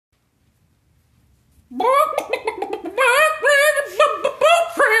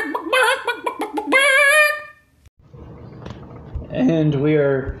And we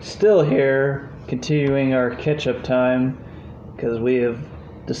are still here, continuing our catch-up time, because we have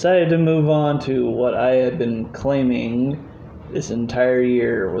decided to move on to what I had been claiming this entire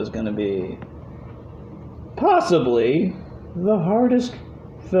year was going to be possibly the hardest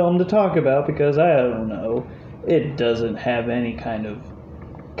film to talk about, because I don't know, it doesn't have any kind of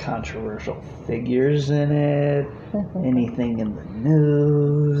controversial figures in it, anything in the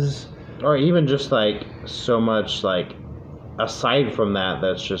news, or even just like so much like aside from that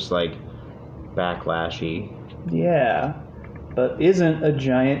that's just like backlashy. Yeah, but isn't a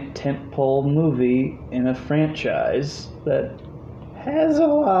giant tentpole movie in a franchise that has a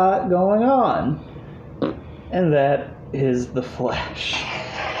lot going on, and that is The Flash.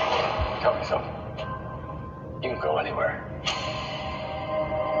 Tell me something. You can go anywhere.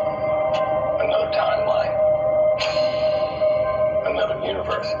 Another timeline. Another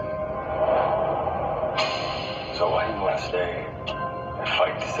universe. So why do you want to stay and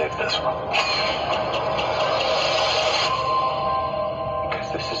fight to save this one?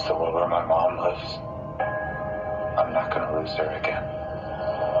 Because this is the world where my mom lives. I'm not going to lose her again.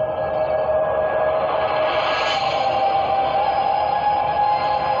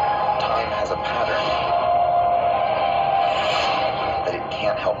 Time has a pattern that it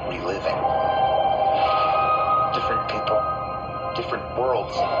can't help reliving. Different people, different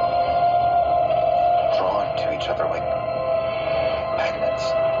worlds, drawn to each other like magnets.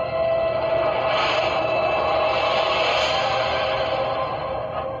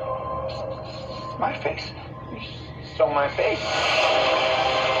 My face. You stole my face.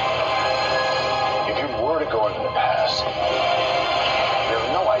 If you were to go into the past, you have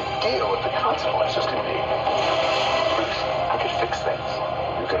no idea what the consequences can be. Bruce, I could fix things.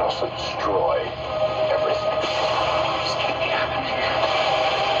 You could also destroy everything. This can't be happening.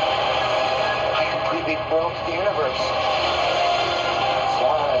 I can create worlds of the universe.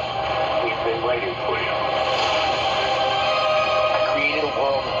 Why? We've been waiting for you. I created a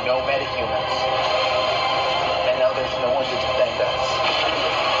world with no metahumans. And now there's no one to defend us.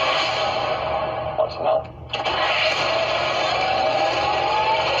 Want some help?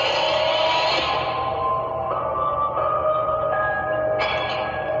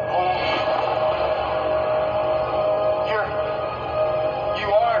 You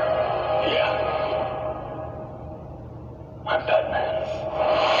are? Yeah. I'm Batman.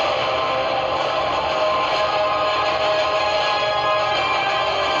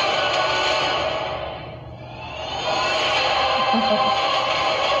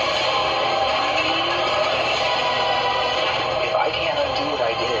 If I can't undo what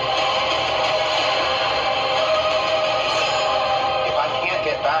I did, if I can't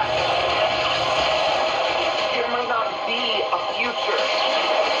get back, there might not be a future.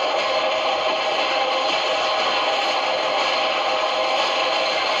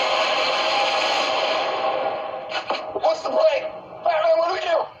 What's the play? Batman, what do we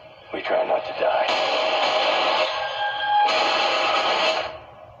do? We try not to die.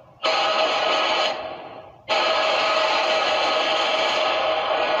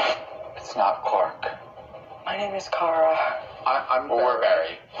 It's not Clark. My name is Kara. I'm Or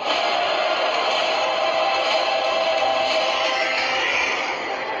Barry.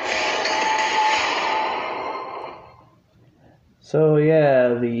 So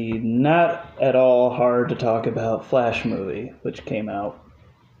yeah, the not at all hard to talk about Flash movie, which came out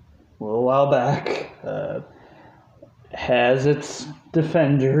a little while back, has its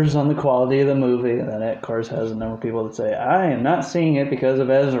defenders on the quality of the movie, and then it, of course, has a number of people that say, I am not seeing it because of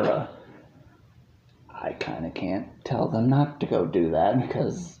Ezra. I kind of can't tell them not to go do that,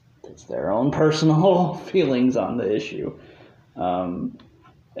 because it's their own personal feelings on the issue.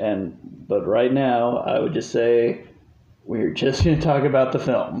 But right now, I would just say we're just going to talk about the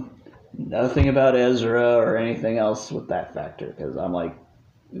film. Nothing about Ezra or anything else with that factor, because I'm like,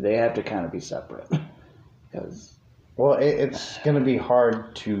 they have to kind of be separate. Because Well, it's going to be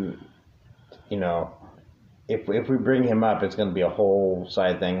hard to, you know, if we bring him up, it's going to be a whole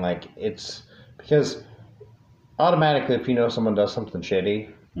side thing. Like, it's because automatically, if you know someone does something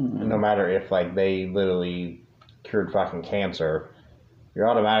shitty, no matter if, like, they literally cured fucking cancer, you're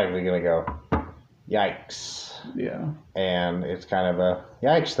automatically going to go, yikes. yeah, And it's kind of a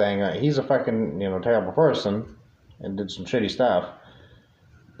yikes thing. He's a fucking, terrible person and did some shitty stuff.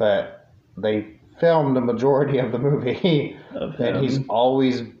 But they filmed the majority of the movie, and he's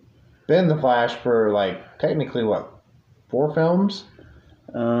always been the Flash for, like, technically, 4 films?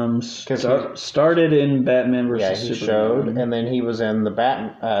 Started in Batman versus Yeah, he Superman. showed, and then he was in the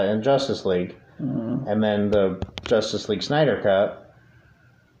in Justice League, and then the Justice League Snyder Cut.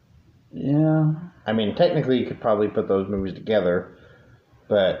 Yeah. I mean, technically, you could probably put those movies together,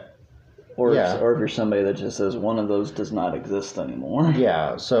 But Or Yeah. if you're somebody that just says one of those does not exist anymore.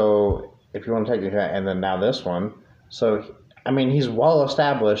 yeah, so if you want to take it, and then now this one. So, I mean, he's well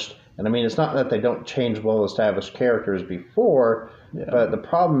established, and I mean, it's not that they don't change well established characters before, Yeah. but the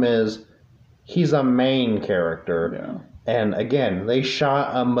problem is he's a main character. Yeah. And again, they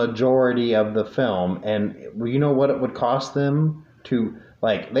shot a majority of the film, and you know what it would cost them to,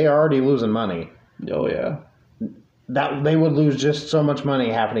 like, they are already losing money. Oh yeah. That they would lose just so much money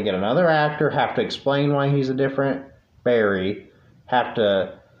having to get another actor, have to explain why he's a different Barry, have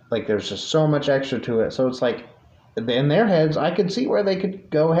to, like, there's just so much extra to it. So it's like, in their heads, I could see where they could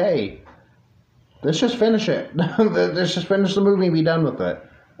go, hey, let's just finish it. Let's just finish the movie and be done with it.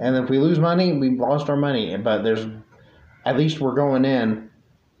 And if we lose money, we've lost our money. But there's, at least we're going in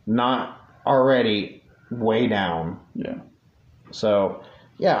not already way down. Yeah. So,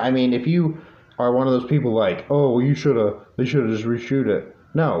 yeah, I mean, if you are one of those people like, oh, they should have just reshoot it.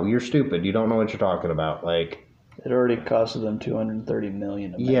 No, you're stupid. You don't know what you're talking about. Like, It already costed them $230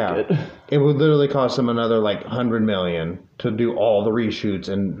 million to make yeah, it. it would literally cost them another like $100 million to do all the reshoots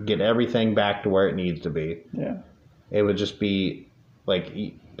and get everything back to where it needs to be. Yeah. It would just be like,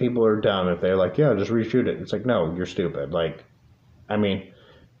 people are dumb if they're like, yeah, just reshoot it. It's like, no, you're stupid. Like, I mean,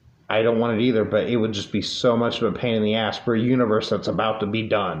 I don't want it either, but it would just be so much of a pain in the ass for a universe that's about to be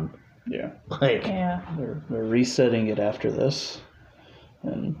done. Yeah. Like, Yeah. They're resetting it after this.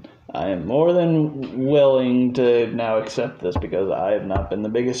 And I am more than willing to now accept this because I have not been the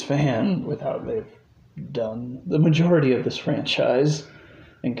biggest fan with how they've done the majority of this franchise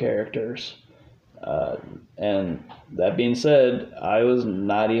and characters. And that being said, I was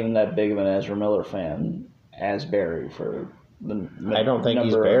not even that big of an Ezra Miller fan as Barry for the I don't think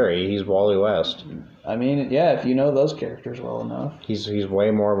he's number of- Barry. He's Wally West. I mean, yeah, if you know those characters well enough. He's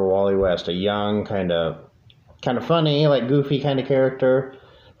way more of a Wally West, a young kind of funny, like goofy kind of character,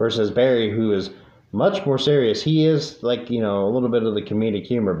 versus Barry, who is much more serious. He is like, you know, a little bit of the comedic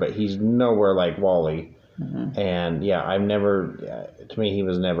humor, but he's nowhere like Wally. Mm-hmm. And yeah, to me, he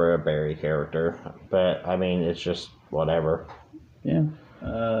was never a Barry character. But I mean, it's just whatever. Yeah.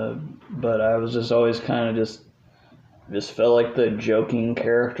 But I was just always kind of just felt like the joking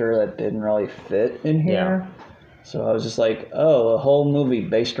character that didn't really fit in here. Yeah. So I was just like, oh, a whole movie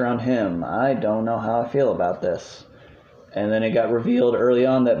based around him. I don't know how I feel about this. And then it got revealed early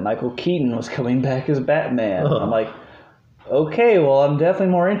on that Michael Keaton was coming back as Batman. Ugh. I'm like, okay, well, I'm definitely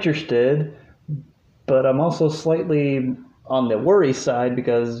more interested, but I'm also slightly on the worry side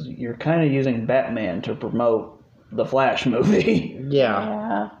because you're kind of using Batman to promote the Flash movie. Yeah.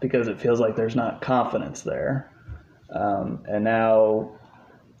 Yeah. because it feels like there's not confidence there. And now,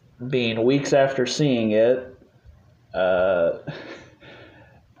 being weeks after seeing it, I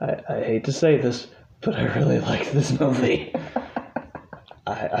hate to say this, but I really liked this movie.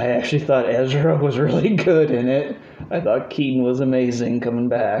 I actually thought Ezra was really good in it. I thought Keaton was amazing coming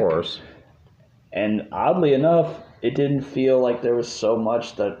back. Of course. And oddly enough, it didn't feel like there was so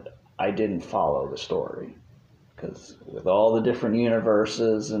much that I didn't follow the story. Because with all the different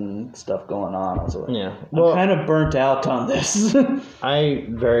universes and stuff going on, I was like, Yeah. I'm kind of burnt out on this.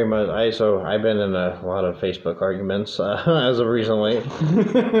 I've been in a lot of Facebook arguments as of recently.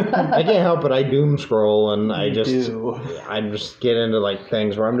 I can't help it. I doom scroll and I just get into like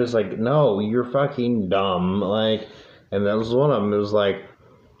things where I'm just like, no, you're fucking dumb. Like, and that was one of them. It was like,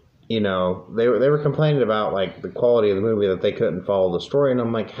 you know, they were complaining about like the quality of the movie, that they couldn't follow the story, and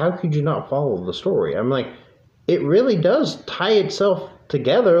I'm like, how could you not follow the story? I'm like, it really does tie itself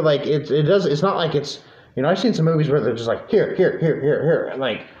together. Like it does. It's not like it's, you know, I've seen some movies where they're just like here.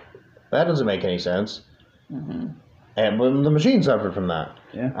 Like that doesn't make any sense. Mm-hmm. And when the machine suffered from that.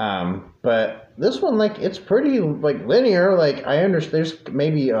 Yeah. But this one, like, it's pretty like linear. Like I understand. There's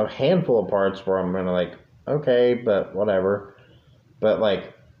maybe a handful of parts where I'm gonna like, okay, but whatever. But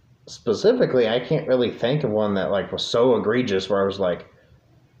like specifically, I can't really think of one that like was so egregious where I was like,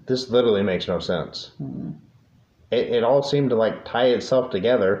 this literally makes no sense. Mm-hmm. It all seemed to like tie itself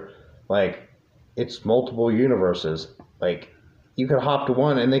together. Like it's multiple universes. Like you could hop to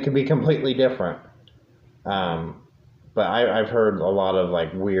one and they could be completely different. But I've heard a lot of like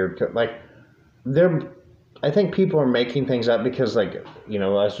weird, like I think people are making things up because, like, you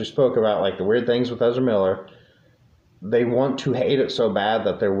know, as we spoke about, like the weird things with Ezra Miller, they want to hate it so bad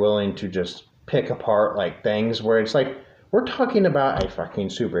that they're willing to just pick apart like things where it's like, we're talking about a fucking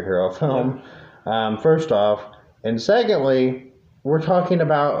superhero film, first off. And secondly, we're talking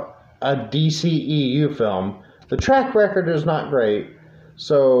about a DCEU film. The track record is not great.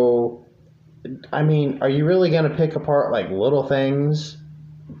 So, I mean, are you really going to pick apart, like, little things?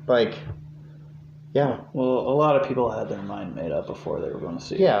 Like, Yeah. Well, a lot of people had their mind made up before they were going to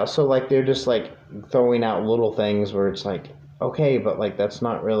see it. Yeah, so like they're just like throwing out little things where it's like, okay, but like that's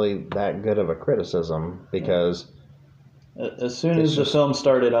not really that good of a criticism because As soon It's as the just- film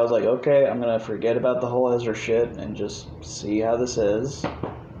started, I was like, okay, I'm going to forget about the whole Ezra shit and just see how this is.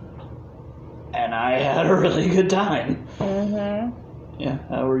 And I had a really good time. Yeah,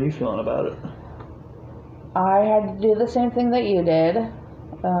 how were you feeling about it? I had to do the same thing that you did.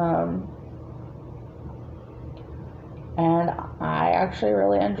 And I actually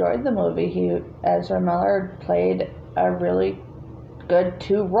really enjoyed the movie. Ezra Miller played a really good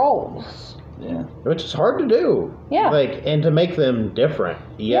 2 roles. Yeah. which is hard to do. Yeah. Like, and to make them different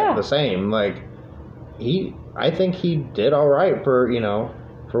yet Yeah. the same. Like, I think he did all right for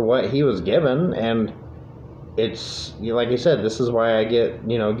for what he was given, and it's like I said, this is why I get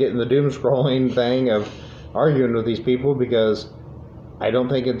getting the doom scrolling thing of arguing with these people, because I don't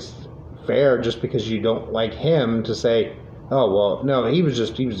think it's fair just because you don't like him to say, oh well, no, he was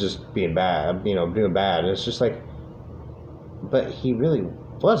just being bad, doing bad. And it's just like, but he really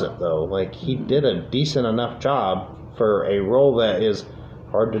wasn't though. Like, he did a decent enough job for a role that is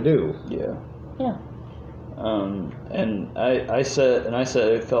hard to do. Yeah. Yeah. And I said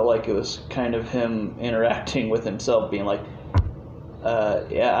it felt like it was kind of him interacting with himself, being like,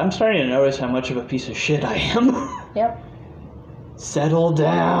 yeah, I'm starting to notice how much of a piece of shit I am. Yep. Settle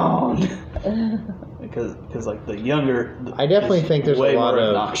down. Because like the younger, I definitely is think there's way a lot more of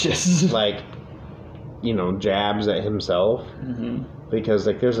obnoxious. like, jabs at himself, because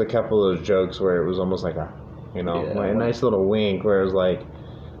like there's a couple of those jokes where it was almost like a, Yeah, like a nice little wink where it was like,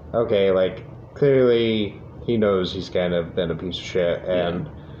 okay, like clearly he knows he's kind of been a piece of shit, and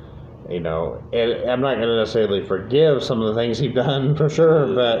and I'm not gonna necessarily forgive some of the things he's done for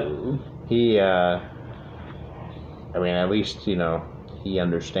sure, but he, I mean, at least he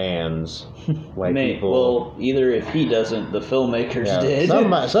understands why people. Well, either if he doesn't, the filmmakers Yeah,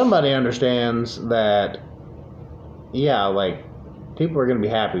 did. somebody understands that. Yeah, like people are gonna be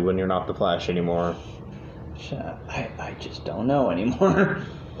happy when you're not the Flash anymore. I just don't know anymore.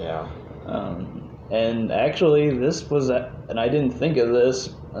 Yeah. And actually, this was, and I didn't think of this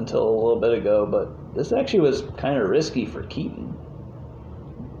until a little bit ago, but this actually was kind of risky for Keaton.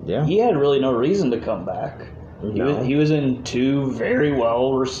 Yeah. He had really no reason to come back. No. He was in 2 very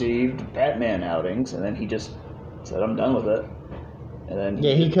well received Batman outings, and then he just said, "I'm done with it." And then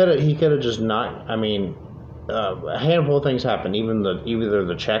Yeah, he could have just not. I mean, a handful of things happened. Either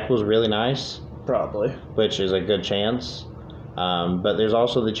the check was really nice, probably. which is a good chance. But there's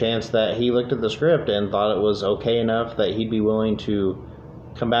also the chance that he looked at the script and thought it was okay enough that he'd be willing to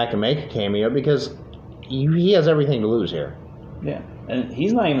come back and make a cameo, because he has everything to lose here. Yeah, and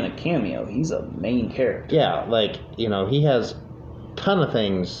he's not even a cameo; he's a main character. Yeah, like, he has a ton of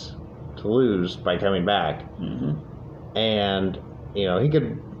things to lose by coming back. And, he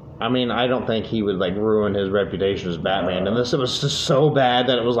could, I mean, I don't think he would, like, ruin his reputation as Batman. And this was just so bad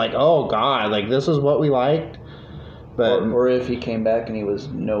that it was like, oh, God, like, this is what we liked. But, Or if he came back and he was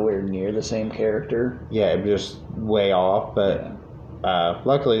nowhere near the same character. yeah, it was just way off. But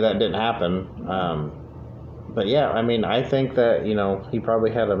luckily that didn't happen. But, yeah, I mean, I think that, he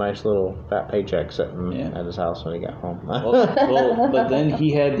probably had a nice little fat paycheck sitting at his house when he got home. Well, but then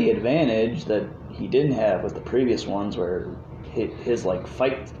he had the advantage that he didn't have with the previous ones, where his like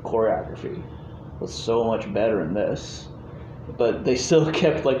fight choreography was so much better in this. But they still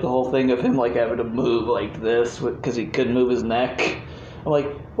kept like the whole thing of him like having to move like this because he couldn't move his neck. I'm like,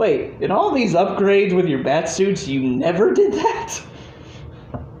 wait, in all these upgrades with your bat suits, you never did that?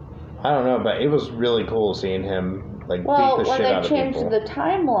 I don't know, but it was really cool seeing him like Well, beat the when shit they out of changed people. the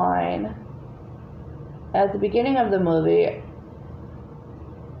timeline at the beginning of the movie,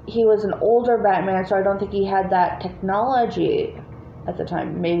 he was an older Batman, so I don't think he had that technology at the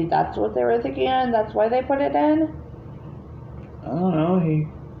time. Maybe that's what they were thinking, and that's why they put it in. I don't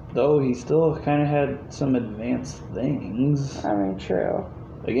know. He still kind of had some advanced things. I mean, true.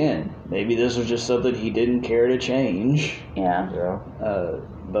 Again, maybe this was just something he didn't care to change. Yeah.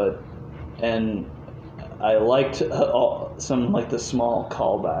 Yeah. And I liked some like the small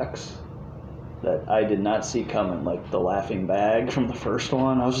callbacks that I did not see coming, like the laughing bag from the first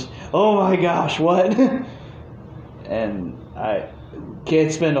one. I was just, oh my gosh, what? And I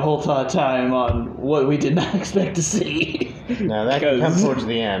can't spend a whole ton of time on what we did not expect to see. Now that can come towards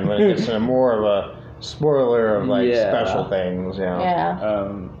the end when it gets to more of a spoiler of like Yeah. special things. Yeah.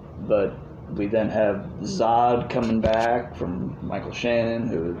 But we then have Zod coming back from Michael Shannon,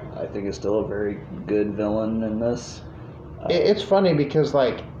 who I think is still a very good villain in this. It's funny because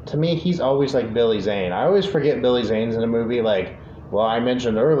like to me he's always like Billy Zane. I always forget Billy Zane's in a movie. Like, well, I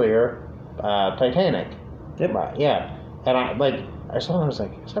mentioned earlier, Titanic. Yep. Yeah, and I saw him. I was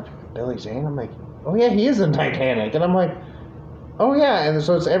like, is that Billy Zane? I'm like, oh yeah, he is in Titanic, and I'm like, oh yeah, and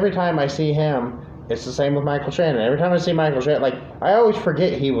so it's every time I see him, it's the same with Michael Shannon. Every time I see Michael Shannon, like I always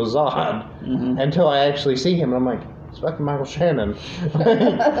forget he was Zod until I actually see him, and I'm like, it's fucking Michael Shannon.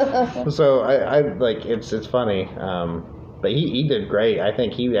 So I like it's funny, but he did great. I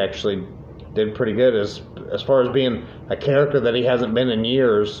think he actually did pretty good as far as being a character that he hasn't been in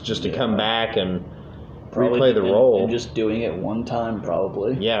years, just to come back and replay the role. And just doing it one time,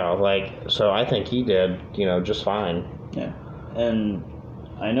 probably. Yeah, like, so I think he did, just fine. Yeah. And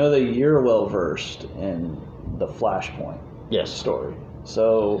I know that you're well versed in the Flashpoint story.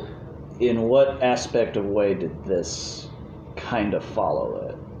 So, in what aspect of way did this kind of follow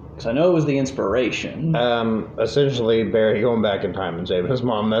it? Because I know it was the inspiration. Essentially, Barry going back in time and saving his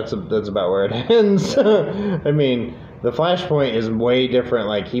mom. That's about where it ends. I mean, the Flashpoint is way different.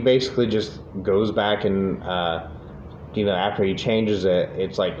 Like, he basically just goes back and, after he changes it,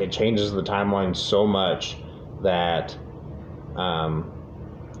 it's like it changes the timeline so much that,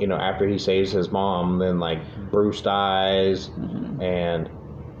 after he saves his mom, then, like, Bruce dies, and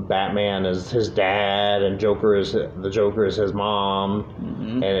Batman is his dad, and the Joker is his mom,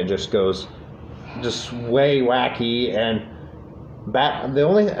 and it just goes way wacky. And the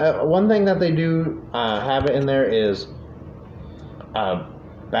only one thing that they do have it in there is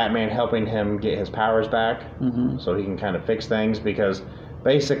Batman helping him get his powers back, so he can kind of fix things, because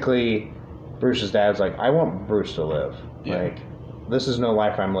basically Bruce's dad's like, I want Bruce to live. Like, this is no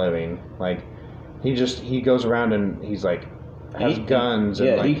life I'm living. Like, he goes around and he's like, has guns,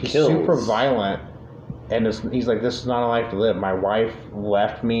 and like he's kills. super violent, and he's like, this is not a life to live. My wife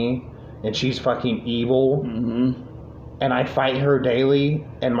left me, and she's fucking evil, and I fight her daily,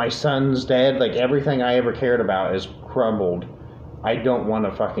 and my son's dead. Like, everything I ever cared about is crumbled. I don't want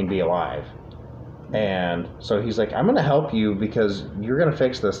to fucking be alive. And so he's like, I'm gonna help you because you're gonna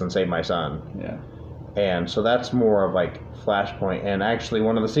fix this and save my son. Yeah. And so that's more of like Flashpoint. And actually,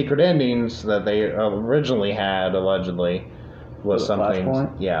 one of the secret endings that they originally had, allegedly, was something.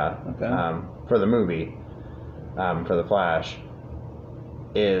 Flashpoint? Yeah. Okay. For the movie, for the Flash,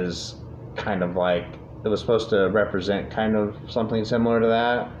 is kind of like, it was supposed to represent kind of something similar to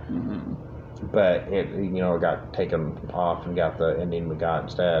that. But it, it got taken off and got the ending we got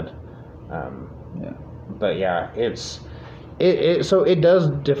instead. But yeah, so it does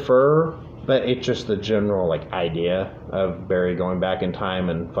differ. But it's just the general, like, idea of Barry going back in time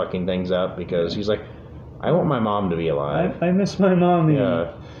and fucking things up, because he's like, I want my mom to be alive. I miss my mommy.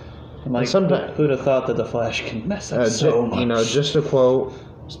 Yeah. Like, sometimes, who'd have thought that the Flash can mess up so much? Just to quote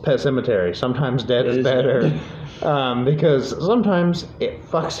Pet Sematary, sometimes dead is better. Because sometimes it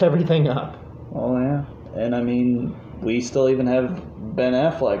fucks everything up. Oh, yeah. And, I mean, we still even have Ben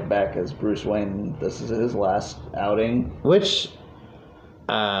Affleck back as Bruce Wayne. This is his last outing. Which...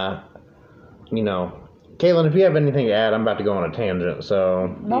 Caitlin, if you have anything to add, I'm about to go on a tangent,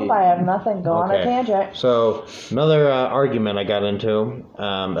 so... Nope, I have nothing. Go on a tangent. So, another argument I got into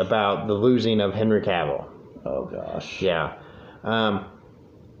about the losing of Henry Cavill. Oh, gosh. Yeah.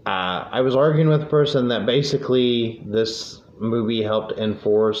 I was arguing with a person that basically this movie helped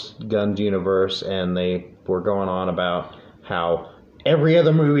enforce Gunn's universe, and they were going on about how every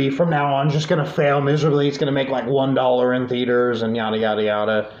other movie from now on is just going to fail miserably. It's going to make like $1 in theaters and yada, yada,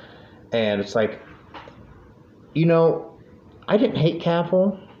 yada. And it's like, I didn't hate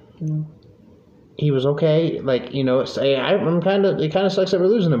Cavill. He was okay. Like, it kind of sucks that we're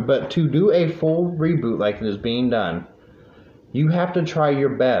losing him. But to do a full reboot like it is being done, you have to try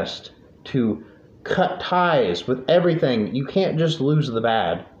your best to cut ties with everything. You can't just lose the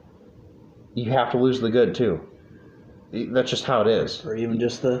bad. You have to lose the good, too. That's just how it is. Or even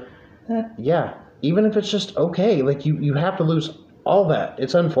just the... Yeah. Even if it's just okay. Like, you have to lose all that.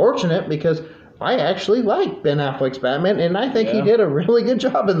 It's unfortunate because I actually like Ben Affleck's Batman, and I think he did a really good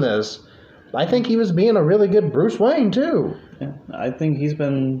job in this. I think he was being a really good Bruce Wayne, too. Yeah, I think he's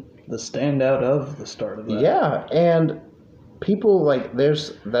been the standout of the start of that. Yeah, and people, like,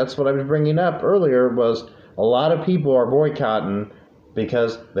 that's what I was bringing up earlier, was a lot of people are boycotting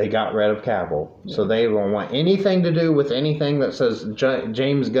because they got rid of Cavill. Yeah. So they don't want anything to do with anything that says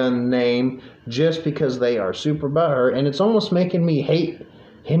James Gunn's name, just because they are super butthurt. And it's almost making me hate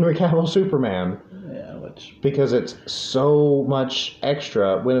Henry Cavill Superman. Yeah, because it's so much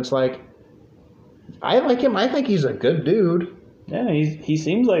extra when it's like, I like him. I think he's a good dude. Yeah, he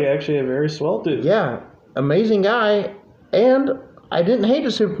seems like actually a very swell dude. Yeah, amazing guy. And I didn't hate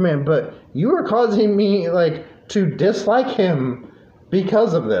his Superman, but you were causing me, like, to dislike him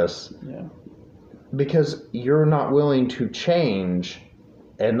because of this. Yeah. Because you're not willing to change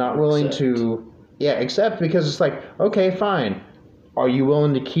and not willing to accept, because it's like, okay, fine. Are you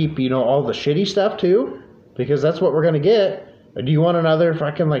willing to keep, all the shitty stuff too? Because that's what we're going to get. Or do you want another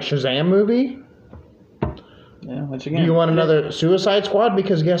fucking like Shazam movie? Yeah, which Do again. you want another Suicide Squad?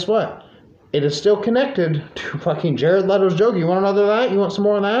 Because guess what? It is still connected to fucking Jared Leto's Joker. You want another of that? You want some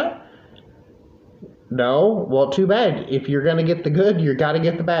more of that? No? Well, too bad. If you're going to get the good, you got to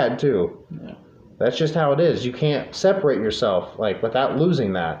get the bad too. Yeah. That's just how it is. You can't separate yourself like without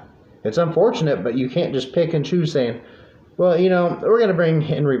losing that. It's unfortunate, but you can't just pick and choose saying, well, we're going to bring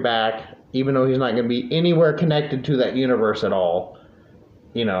Henry back, even though he's not going to be anywhere connected to that universe at all,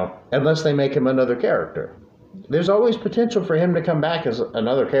 unless they make him another character. There's always potential for him to come back as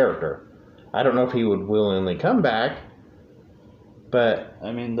another character. I don't know if he would willingly come back, but...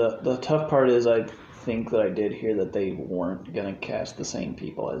 I mean, the tough part is I think that I did hear that they weren't going to cast the same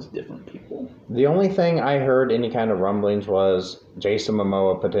people as different people. The only thing I heard any kind of rumblings was Jason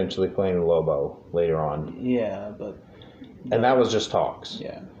Momoa potentially playing Lobo later on. Yeah, but... And that was just talks.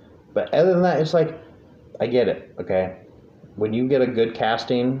 Yeah. But other than that, it's like, I get it, okay? When you get a good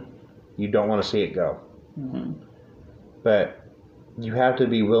casting, you don't want to see it go. Mm-hmm. But you have to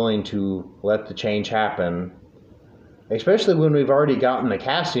be willing to let the change happen, especially when we've already gotten the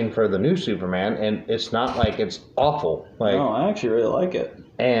casting for the new Superman, and it's not like it's awful. Like, no, I actually really like it.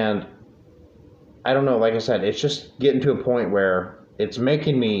 And I don't know, like I said, it's just getting to a point where it's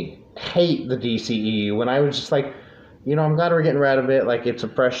making me hate the DCEU when I was just like, I'm glad we're getting rid of it. Like, it's a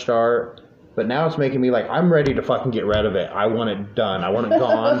fresh start. But now it's making me like, I'm ready to fucking get rid of it. I want it done. I want it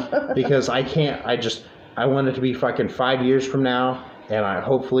gone. Because I can't, I want it to be fucking 5 years from now. And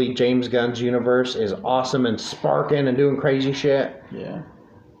hopefully James Gunn's universe is awesome and sparking and doing crazy shit. Yeah.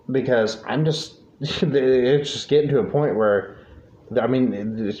 Because it's just getting to a point where,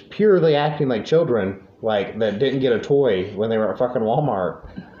 it's purely acting like children, like, that didn't get a toy when they were at fucking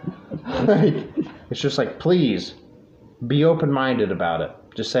Walmart. It's just like, please, be open-minded about it.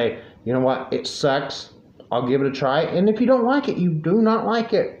 Just say, you know what, it sucks. I'll give it a try. And if you don't like it, you do not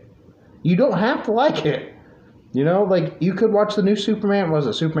like it. You don't have to like it. You could watch the new Superman, was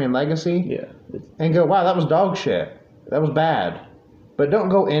it Superman Legacy? Yeah. And go, wow, that was dog shit. That was bad. But don't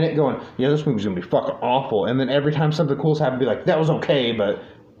go in it going, yeah, this movie's going to be fucking awful. And then every time something cool's happened, be like, that was okay, but,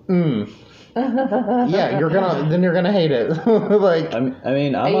 yeah, you're gonna hate it. Like,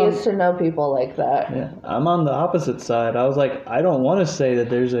 I used to know people like that. Yeah, I'm on the opposite side. I was like, I don't want to say that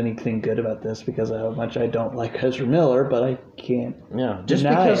there's anything good about this because of how much I don't like Ezra Miller, but I can't. Yeah, just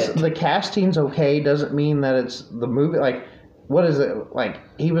deny because it. the casting's okay doesn't mean that it's the movie. Like, what is it? Like,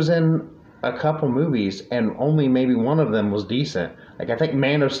 he was in a couple movies and only maybe one of them was decent. Like, I think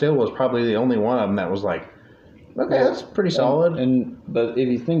Man of Steel was probably the only one of them that was like, okay, that's pretty solid. But if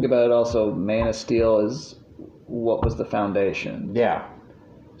you think about it, also Man of Steel is what was the foundation. Yeah.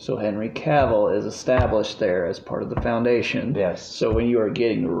 So Henry Cavill is established there as part of the foundation. Yes. So when you are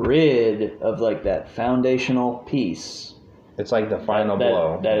getting rid of like that foundational piece, It's like the final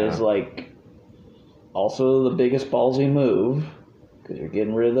blow. That is like also the biggest ballsy move because you're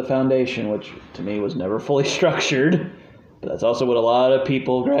getting rid of the foundation, which to me was never fully structured. But that's also what a lot of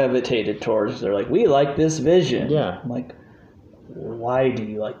people gravitated towards. They're like, we like this vision. Yeah. I'm like, why do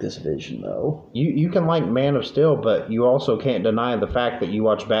you like this vision, though? You can like Man of Steel, but you also can't deny the fact that you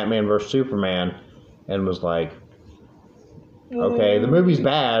watched Batman vs. Superman and was like, okay, the movie's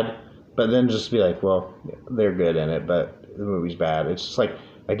bad, but then just be like, well, they're good in it, but the movie's bad. It's just like,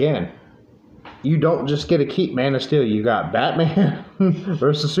 again, you don't just get to keep Man of Steel. You got Batman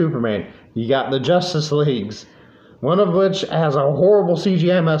versus Superman. You got the Justice Leagues. One of which has a horrible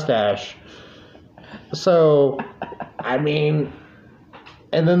CGI mustache. So,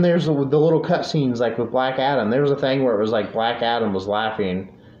 and then there's the little cutscenes, like with Black Adam. There was a thing where it was like Black Adam was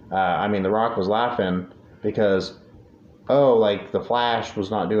laughing. The Rock was laughing because, the Flash was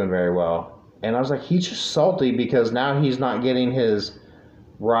not doing very well. And I was like, he's just salty because now he's not getting his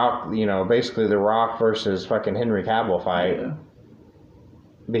Rock, basically the Rock versus fucking Henry Cavill fight. Yeah.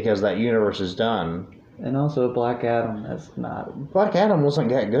 Because that universe is done. And also Black Adam, that's not... Black Adam wasn't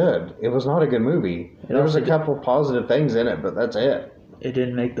that good. It was not a good movie. There was a couple positive things in it, but that's it. It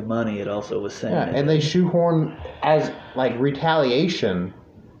didn't make the money it also was saying. Yeah, and they shoehorn as, retaliation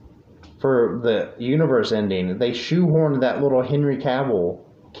for the universe ending. They shoehorned that little Henry Cavill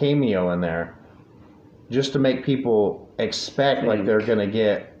cameo in there just to make people expect like they're going to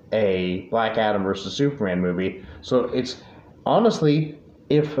get a Black Adam versus Superman movie. So it's, honestly...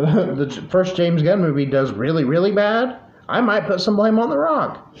 If the first James Gunn movie does really, really bad, I might put some blame on The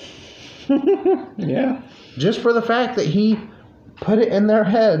Rock. Yeah. Just for the fact that he put it in their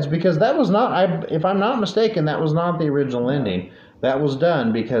heads, because that was not, if I'm not mistaken, that was not the original ending. that was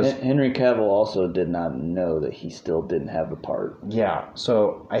done because Henry Cavill also did not know that he still didn't have the part. yeah.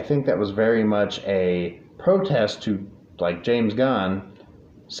 So I think that was very much a protest to like James Gunn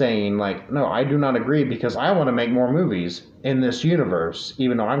saying like, no, I do not agree because I want to make more movies in this universe,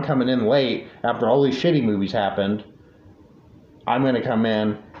 even though I'm coming in late after all these shitty movies happened. I'm going to come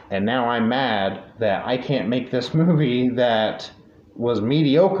in, and now I'm mad that I can't make this movie that was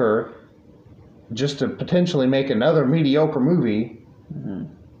mediocre just to potentially make another mediocre movie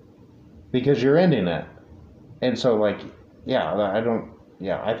because you're ending it. And so, like,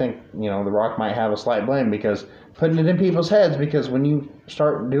 I think, The Rock might have a slight blame because putting it in people's heads, because when you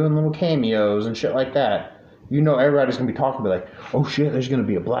start doing little cameos and shit like that, everybody's going to be talking, like, oh shit, there's going to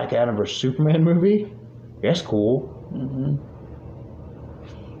be a Black Adam vs. Superman movie? That's cool. Mm-hmm.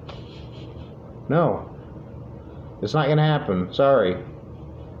 No. It's not going to happen. Sorry.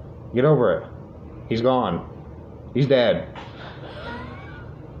 Get over it. He's gone. He's dead.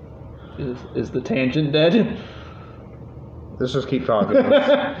 Is the tangent dead? Let's just keep talking.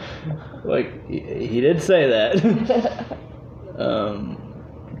 Like, he did say that.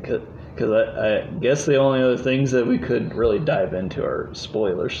 Because I guess the only other things that we could really dive into are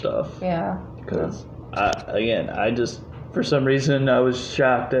spoiler stuff. Yeah. Because, I just, for some reason, I was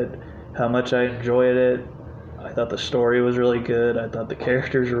shocked at how much I enjoyed it. I thought the story was really good. I thought the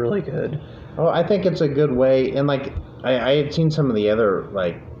characters were really good. Well, I think it's a good way, and like I had seen some of the other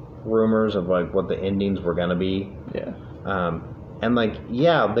like rumors of like what the endings were gonna be. Yeah. And like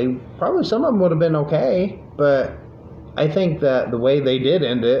they probably some of them would have been okay, but I think that the way they did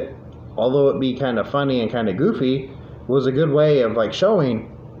end it, although it be kind of funny and kind of goofy, was a good way of like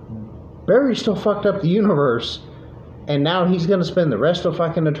showing Barry still fucked up the universe, and now he's gonna spend the rest of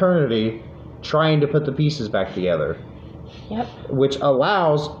fucking eternity trying to put the pieces back together. Yep. Which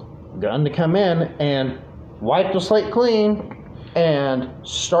allows Gunn to come in and wipe the slate clean and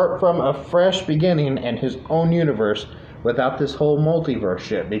start from a fresh beginning in his own universe without this whole multiverse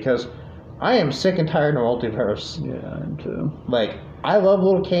shit, because I am sick and tired of multiverse. Yeah, I am too. Like, I love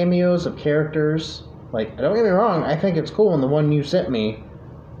little cameos of characters. Like, don't get me wrong, I think it's cool, and the one you sent me,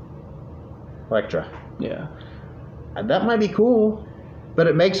 Elektra. Yeah. That might be cool, but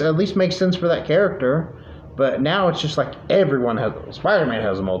it at least makes sense for that character. But now it's just like everyone has. Spider-Man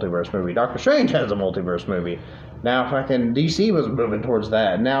has a multiverse movie. Doctor Strange has a multiverse movie. Now fucking DC was moving towards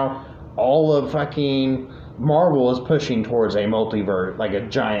that. Now all of fucking Marvel is pushing towards a multiverse, like a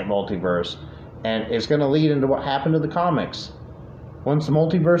giant multiverse. And it's going to lead into what happened to the comics. Once the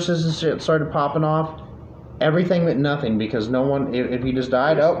multiverses and shit started popping off, everything meant nothing, because no one, if he just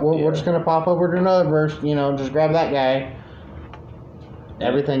died, we're just going to pop over to another verse, just grab that guy.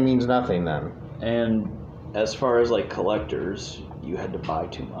 Everything means nothing then. And as far as like collectors, you had to buy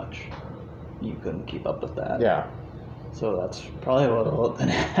too much. You couldn't keep up with that. Yeah. So that's probably what will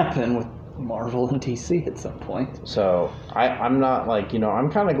happen with Marvel and DC at some point. So I'm not like, I'm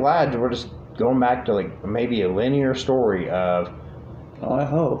kind of glad we're just going back to like maybe a linear story of I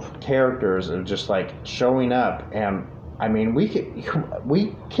hope characters of just like showing up. And I mean, we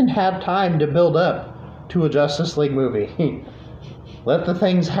can have time to build up to a Justice League movie. Let the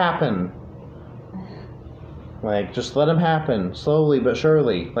things happen. Like, just let them happen, slowly but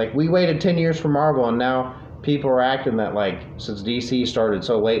surely. Like, we waited 10 years for Marvel, and now people are acting that, like, since DC started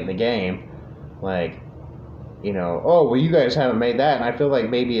so late in the game, like, oh, well, you guys haven't made that, and I feel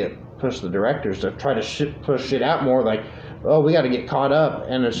like maybe it pushed the directors to try to push shit out more, like, oh, we got to get caught up,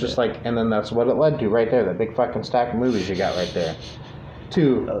 and it's just like, and then that's what it led to right there, that big fucking stack of movies you got right there.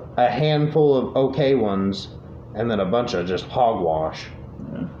 To a handful of okay ones, and then a bunch of just hogwash.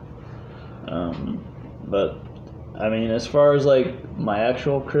 Yeah. But I mean, as far as like my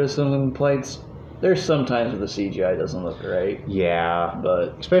actual criticism complaints, there's sometimes where the CGI doesn't look great. Yeah,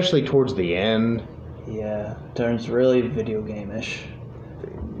 but especially towards the end. Yeah, it turns really video game-ish.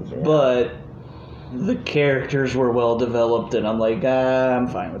 Yeah. But the characters were well developed, and I'm like, I'm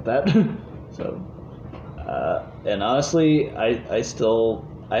fine with that. So, and honestly, I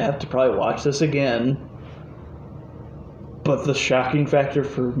have to probably watch this again. But the shocking factor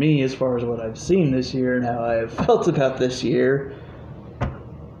for me, as far as what I've seen this year and how I've felt about this year,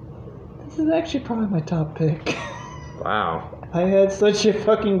 this is actually probably my top pick. Wow. I had such a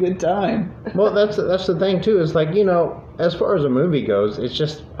fucking good time. Well, that's the thing too. Is like, as far as a movie goes, it's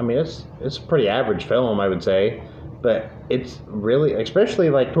just, I mean, it's a pretty average film, I would say, but it's really, especially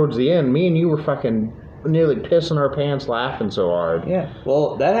like towards the end, me and you were fucking nearly pissing our pants laughing so hard. Yeah.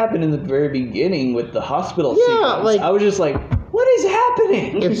 Well, that happened in the very beginning with the hospital sequence. Like, I was just like, what is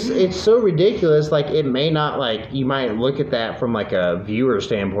happening? It's so ridiculous. Like, it may not, like, you might look at that from like a viewer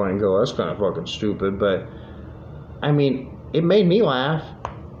standpoint and go, that's kind of fucking stupid, but I mean, it made me laugh.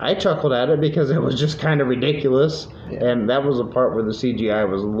 I chuckled at it because it was just kind of ridiculous. Yeah. And that was a part where the CGI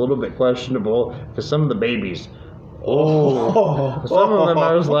was a little bit questionable because some of the babies, some of them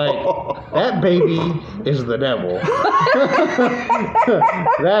I was like, that baby is the devil.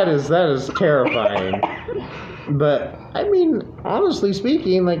 that is terrifying. But I mean, honestly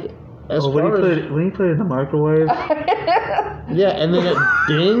speaking, like as when far as you put it in the microwave, yeah, and then it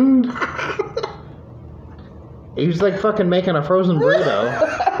dinged. He was like fucking making a frozen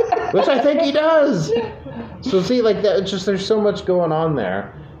burrito, which I think he does. So see, like that, it's just there's so much going on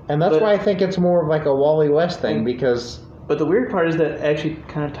there, and that's why I think it's more of like a Wally West thing because. But the weird part is that actually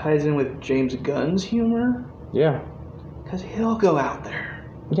kind of ties in with James Gunn's humor, Yeah. because he'll go out there.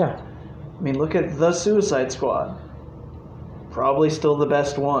 Yeah. I mean, look at The Suicide Squad. Probably still the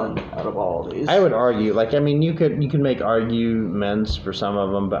best one out of all of these. I would argue, like, I mean, you could make arguments for some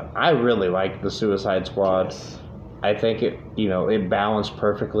of them, but I really like the Suicide Squad. Yes. I think it, it balanced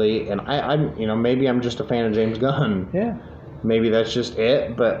perfectly, and I'm, maybe I'm just a fan of James Gunn. Yeah. Maybe that's just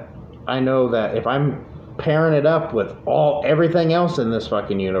it, but I know that if I'm pairing it up with everything else in this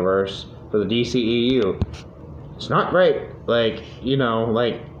fucking universe for the DCEU, it's not great. Like,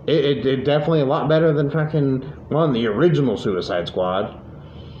 it definitely a lot better than fucking the original Suicide Squad,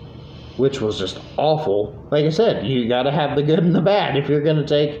 which was just awful. Like I said, you gotta have the good and the bad. If you're gonna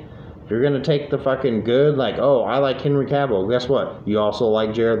take the fucking good, like, oh, I like Henry Cavill, guess what? You also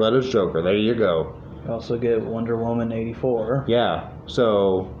like Jared Leto's Joker. There you go. You also get Wonder Woman 84. Yeah,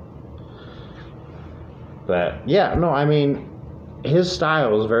 so... But, yeah, no, I mean, his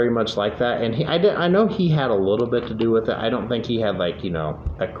style is very much like that, and I know he had a little bit to do with it. I don't think he had, like,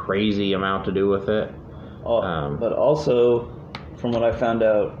 a crazy amount to do with it. But also, from what I found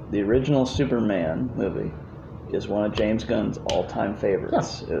out, the original Superman movie is one of James Gunn's all-time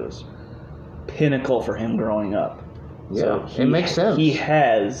favorites. Yeah. It was pinnacle for him growing up. Yeah, so it makes sense. He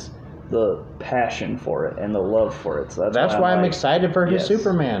has the passion for it and the love for it. So that's why I'm excited for his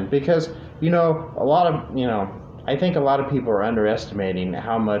Superman, because, I think a lot of people are underestimating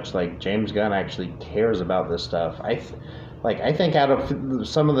how much, like, James Gunn actually cares about this stuff. I think out of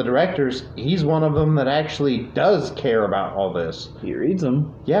some of the directors, he's one of them that actually does care about all this. He reads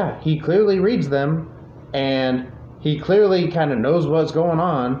them. Yeah, he clearly reads them, and he clearly kind of knows what's going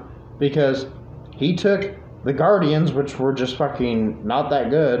on, because he took the Guardians, which were just fucking not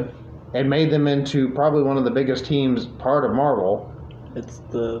that good, and made them into probably one of the biggest teams part of Marvel. It's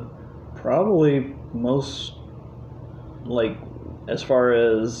the probably most, like, as far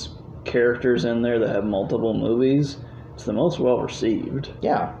as characters in there that have multiple movies, it's the most well received.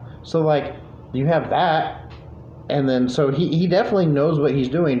 Yeah. So, like, you have that, and then so he definitely knows what he's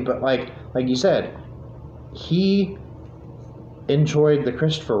doing, but like you said, he enjoyed the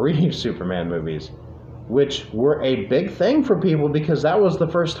Christopher Reeve Superman movies, which were a big thing for people because that was the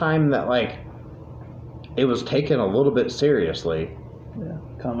first time that, like, it was taken a little bit seriously. Yeah,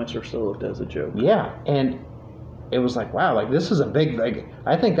 comics were still looked at as a joke. Yeah, and it was like, wow, like, this is a big, like,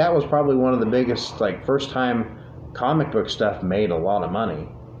 I think that was probably one of the biggest, like, first time comic book stuff made a lot of money.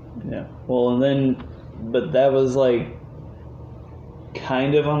 Yeah. Well, and then, but that was, like,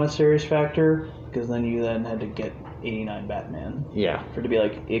 kind of on a serious factor, because then you had to get 89 Batman. Yeah. For it to be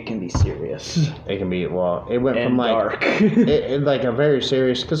like, it can be serious. It can be, well, it went and from, like, dark. it like a very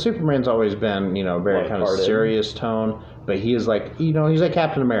serious, because Superman's always been, very kind of serious tone, but he is like, he's like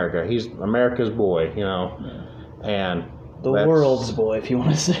Captain America. He's America's boy, Yeah. And the world's boy, if you want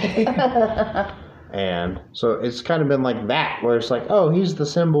to say. And so it's kind of been like that, where it's like, oh, he's the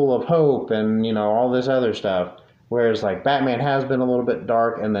symbol of hope and, all this other stuff. Whereas, like, Batman has been a little bit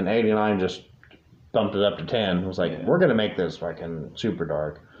dark, and then 89 just bumped it up to 10. It was like, we're going to make this fucking super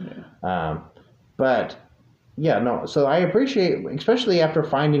dark. Yeah. But, yeah, no, so I appreciate, especially after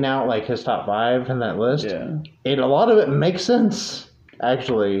finding out, like, his top 5 in that list, a lot of it makes sense,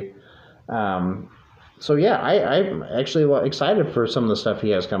 actually. So, yeah, I'm actually excited for some of the stuff he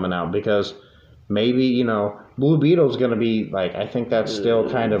has coming out, because maybe, Blue Beetle's going to be, like, I think that's still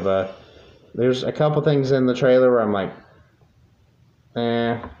kind of there's a couple things in the trailer where I'm like,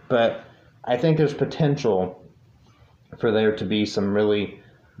 but I think there's potential for there to be some really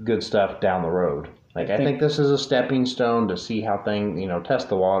good stuff down the road. Like, I think this is a stepping stone to see how things, test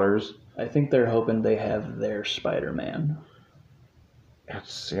the waters. I think they're hoping they have their Spider-Man.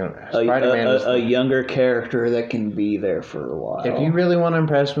 Spider-Man is a younger character that can be there for a while. If you really want to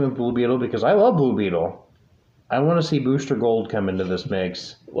impress me with Blue Beetle, because I love Blue Beetle, I want to see Booster Gold come into this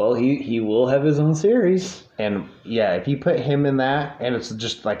mix. Well, he will have his own series. And, yeah, if you put him in that, and it's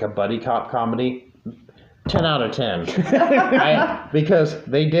just like a buddy cop comedy, 10 out of 10. Because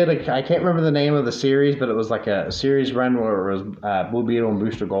they did I can't remember the name of the series, but it was like a series run where it was Blue Beetle and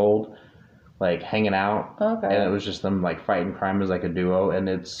Booster Gold like hanging out. Okay. And it was just them like fighting crime as like a duo, and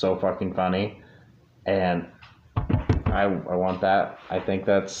it's so fucking funny. And I want that. I think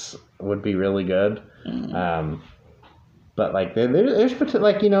would be really good. But like there's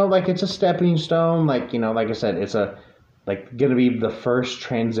like, you know, like it's a stepping stone, like, you know, like I said, it's like gonna be the first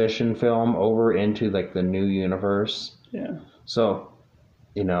transition film over into like the new universe. Yeah. So,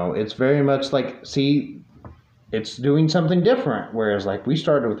 you know, it's very much like, see, it's doing something different. Whereas like we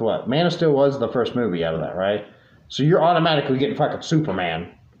started with what? Man of Steel was the first movie out of that, right? So you're automatically getting fucking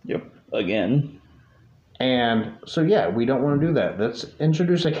Superman. Yep. Again. And so yeah, we don't want to do that. Let's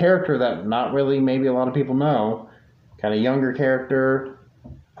introduce a character that not really maybe a lot of people know. Kind of younger character,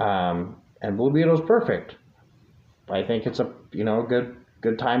 and Blue Beetle's perfect. I think it's a, you know,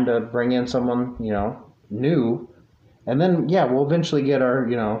 good time to bring in someone, you know, new, and then yeah, we'll eventually get our,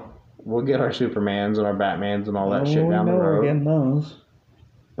 you know, we'll get our Supermans and our Batmans and all that shit down the road. We're getting those.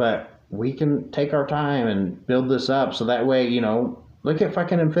 But we can take our time and build this up so that way, you know, look at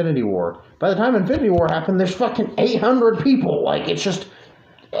fucking Infinity War. By the time Infinity War happened, there's fucking 800 people. Like, it's just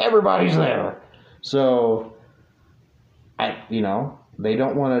everybody's there. So. You know, they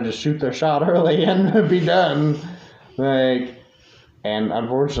don't want to just shoot their shot early and be done. Like, and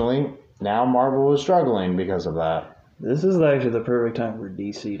unfortunately, now Marvel is struggling because of that. This is actually the perfect time for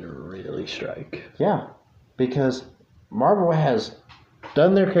DC to really strike. Yeah, because Marvel has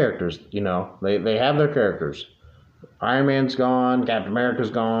done their characters, you know, they have their characters. Iron Man's gone, Captain America's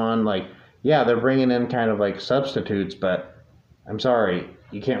gone. Like, yeah, they're bringing in kind of like substitutes, but I'm sorry,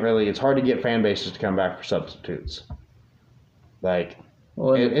 you can't really, it's hard to get fan bases to come back for substitutes. Like,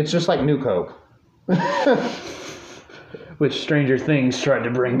 well, it's just like New Coke. Which Stranger Things tried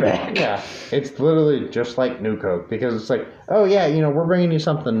to bring back. Yeah, it's literally just like New Coke, because it's like, oh yeah, you know, we're bringing you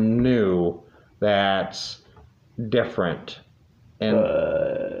something new that's different.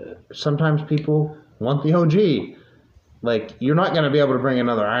 And sometimes people want the OG. Like, you're not going to be able to bring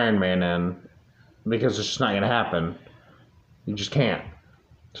another Iron Man in, because it's just not going to happen. You just can't.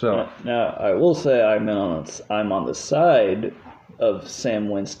 So now I will say I'm on the side of Sam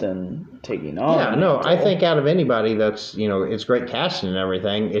Winston taking on. Yeah, no, I think out of anybody, that's, you know, it's great casting and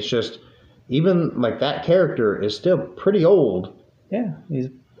everything. It's just, even like that character is still pretty old. Yeah,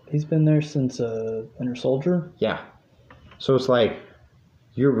 he's been there since Winter Soldier. Yeah, so it's like,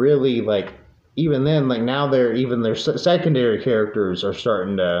 you're really like, even then, like now their secondary characters are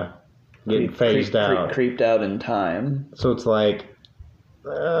starting to get phased out, creeped out in time. So it's like,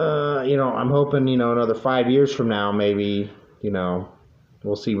 you know, I'm hoping, you know, another 5 years from now, maybe, you know,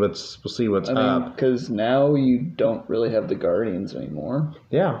 we'll see what's up. Because now you don't really have the Guardians anymore.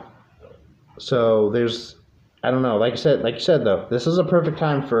 Yeah. So there's, I don't know. Like you said though, this is a perfect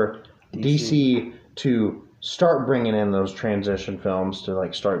time for DC to start bringing in those transition films to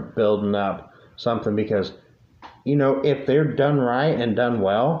like start building up something, because, you know, if they're done right and done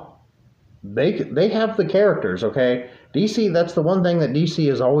well, they have the characters. Okay. DC, that's the one thing that DC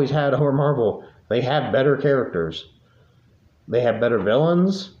has always had over Marvel. They have better characters. They have better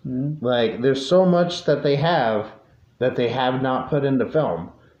villains. Mm-hmm. Like, there's so much that they have not put into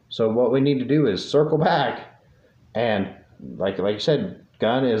film. So what we need to do is circle back. And like you said,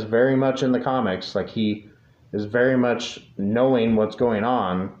 Gunn is very much in the comics. Like, he is very much knowing what's going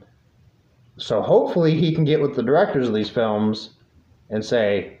on. So hopefully he can get with the directors of these films and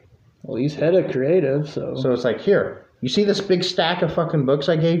say, well, he's head of creative, so it's like, here, you see this big stack of fucking books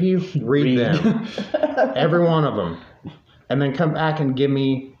I gave you? Read them. Every one of them. And then come back and give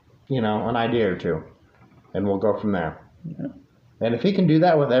me, you know, an idea or two. And we'll go from there. Yeah. And if he can do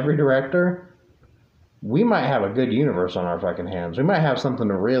that with every director, we might have a good universe on our fucking hands. We might have something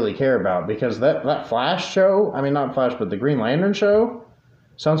to really care about, because that Flash show, I mean, not Flash, but the Green Lantern show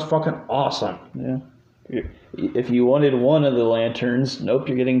sounds fucking awesome. Yeah. If you wanted one of the lanterns, nope,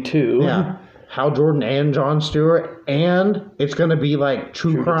 you're getting two. Yeah. Hal Jordan and Jon Stewart, and it's going to be like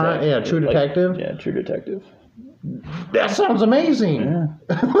True Crime. Yeah, True Detective. Yeah, True Detective. That sounds amazing. Yeah.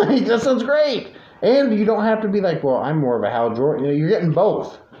 Like, that sounds great. And you don't have to be like, well, I'm more of a Hal Jordan. You know, you're getting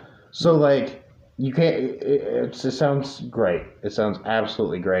both. So, like, you can't, it sounds great. It sounds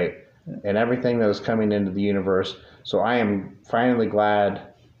absolutely great. Yeah. And everything that is coming into the universe. So I am finally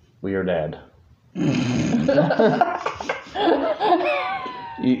glad we are dead.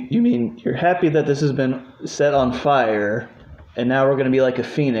 You mean you're happy that this has been set on fire, and now we're going to be like a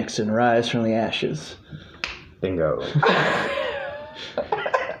phoenix and rise from the ashes? Bingo.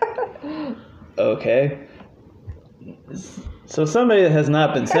 Okay. So somebody that has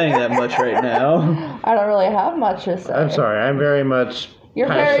not been saying that much right now. I don't really have much to say. I'm sorry. I'm very much. You're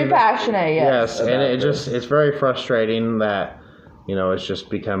very passionate, yes. Yes, and it's very frustrating that, it's just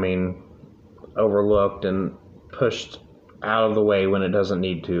becoming overlooked and pushed out of the way when it doesn't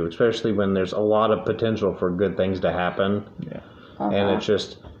need to, especially when there's a lot of potential for good things to happen. Yeah. And it's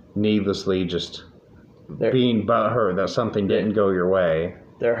just needlessly just being butthurt that something didn't go your way.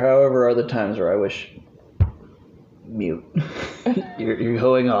 There, however, are the times where I wish... Mute. You're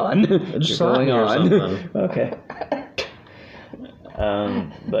going on. Just You're going or on. something. Okay.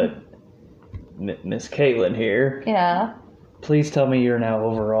 But Miss Caitlin here. Yeah. Please tell me your now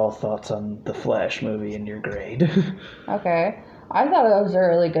overall thoughts on the Flash movie and your grade. Okay. I thought it was a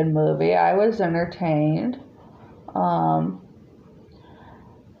really good movie. I was entertained.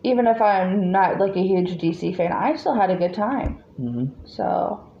 Even if I'm not like a huge DC fan, I still had a good time. Mm-hmm.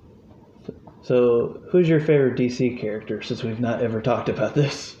 So, who's your favorite DC character, since we've not ever talked about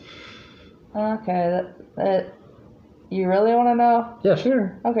this? okay, that you really want to know? Yeah,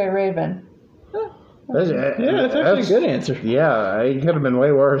 sure. Okay, Raven. That's actually a good answer. Yeah, it could have been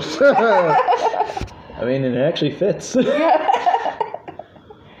way worse. I mean, it actually fits.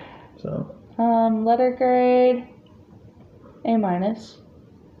 So, Letter grade A-.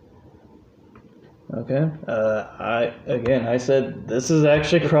 Okay. I said this is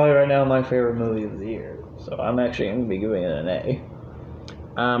actually probably right now my favorite movie of the year. So I'm actually going to be giving it an A.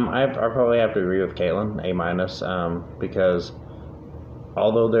 I probably have to agree with Caitlin, A-, because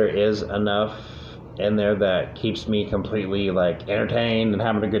although there is enough in there that keeps me completely like entertained and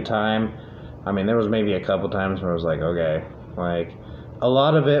having a good time, I mean, there was maybe a couple times where I was like, okay, like a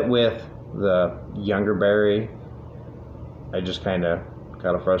lot of it with the younger Barry, I just kind of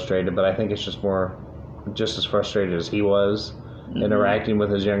got frustrated, but I think it's just as frustrated as he was interacting with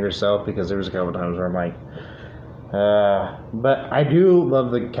his younger self, because there was a couple times where I'm like, but I do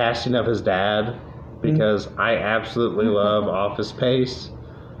love the casting of his dad, because I absolutely love Office Space.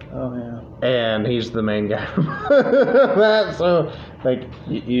 Oh yeah. And he's the main guy from that, so like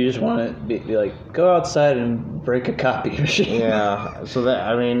you just want to be like, go outside and break a copy machine. Yeah. So that,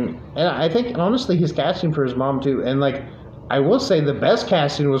 I mean, and I think honestly his casting for his mom too, and like I will say the best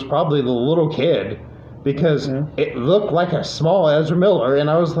casting was probably the little kid, because it looked like a small Ezra Miller, and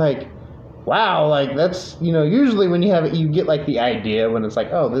I was like, wow, like that's, usually when you have it, you get like the idea when it's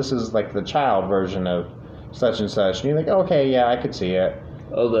like, oh, this is like the child version of such and such, and you're like, okay, yeah, I could see it.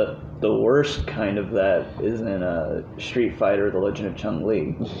 Oh, the worst kind of that is in Street Fighter: The Legend of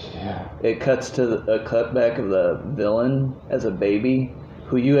Chun-Li. Yeah. It cuts to a cutback of the villain as a baby,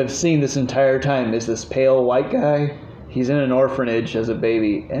 who you have seen this entire time is this pale white guy. He's in an orphanage as a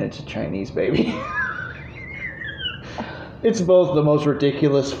baby, and it's a Chinese baby. It's both the most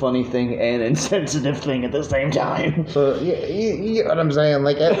ridiculous, funny thing and insensitive thing at the same time. So you get what I'm saying?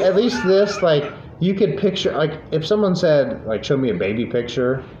 Like at least this, like you could picture, like if someone said, like, show me a baby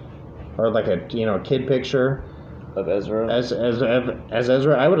picture, or like a kid picture Of Ezra. as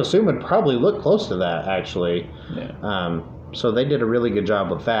Ezra, I would assume it'd probably look close to that actually. Yeah. So they did a really good job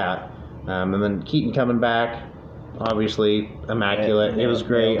with that. And then Keaton coming back, obviously immaculate. Yeah, it was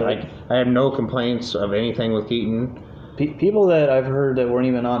great. Like I have no complaints of anything with Keaton. People that I've heard that weren't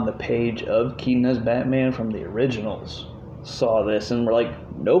even on the page of Keaton as Batman from the originals saw this and were like,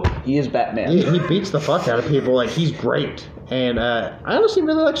 nope, he is Batman. He beats the fuck out of people. Like, he's great. And I honestly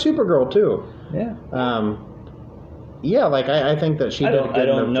really like Supergirl too. Yeah. Yeah, like I think that she did a good I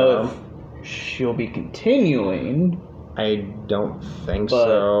don't know job. if she'll be continuing. I don't think But-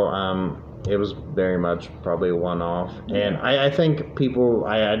 so. It was very much probably a one-off. And I think people,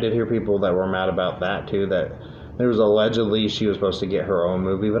 I did hear people that were mad about that too, that there was allegedly she was supposed to get her own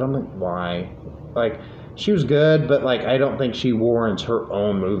movie, but I'm like, why? Like, she was good, but like I don't think she warrants her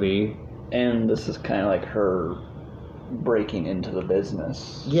own movie. And this is kind of like her breaking into the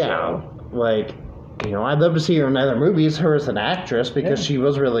business. Yeah, So, like, I'd love to see her in other movies, her as an actress, because Yeah. she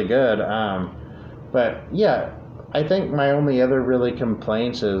was really good. But yeah, I think my only other really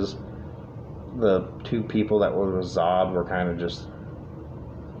complaints is the two people that were with Zod were kind of just,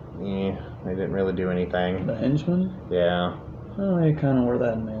 they didn't really do anything. the henchmen? Yeah. Oh, they kind of were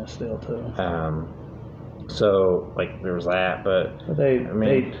that in Man of Steel too. So like there was that, but But they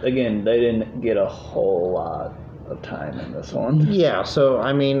mean- they didn't get a whole lot of time in this one. yeah. So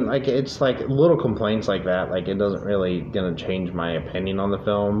I mean, like it's like little complaints like that. Like it doesn't really gonna change my opinion on the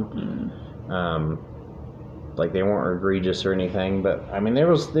film. Like they weren't egregious or anything, but I mean there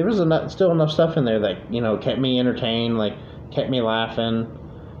was still enough stuff in there that kept me entertained, like kept me laughing,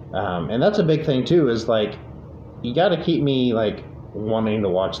 and that's a big thing too. Is like you got to keep me like wanting to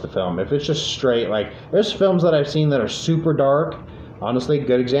watch the film. If it's just straight, like, there's films that I've seen that are super dark. Honestly,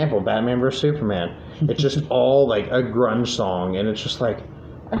 good example, Batman vs. Superman. It's just all, like, a grunge song, and it's just like,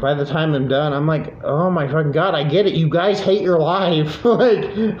 by the time I'm done, I'm like, oh my fucking God, I get it. You guys hate your life.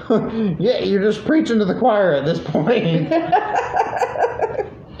 Like, yeah, you're just preaching to the choir at this point.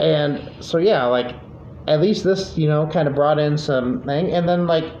 And so, yeah, like, at least this, you know, kind of brought in some thing. And then,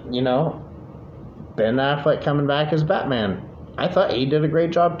 like, you know, Ben Affleck coming back as Batman. I thought he did a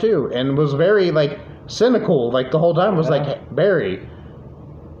great job, too. And was very, like, cynical, like, the whole time. Was like, hey, Barry,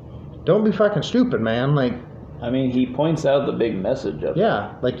 don't be fucking stupid, man. Like, I mean, he points out the big message of it.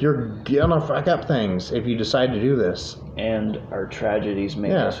 yeah, like, you're gonna fuck up things if you decide to do this. And our tragedies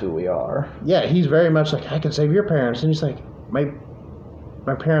make us who we are. Yeah, he's very much like, I can save your parents. And he's like, my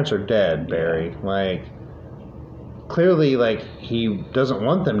parents are dead, Barry. Like, clearly, like, he doesn't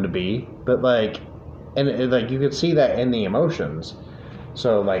want them to be, but, like, and like, you could see that in the emotions.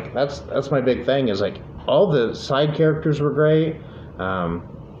 So, like, that's my big thing, is, like, all the side characters were great.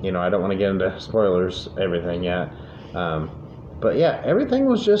 You know, I don't want to get into spoilers, everything yet. But yeah, everything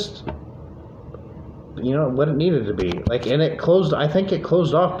was just, you know, what it needed to be. Like, and I think it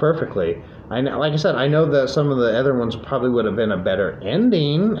closed off perfectly. I know, like I said, I know that some of the other ones probably would have been a better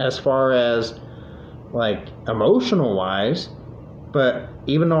ending as far as, like, emotional wise. But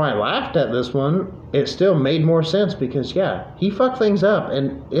even though I laughed at this one, it still made more sense because, yeah, he fucked things up,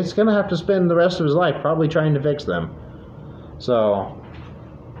 and it's going to have to spend the rest of his life probably trying to fix them. So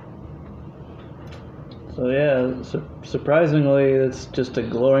yeah, surprisingly, it's just a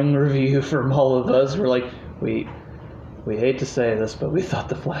glowing review from all of us. We're like, we hate to say this, but we thought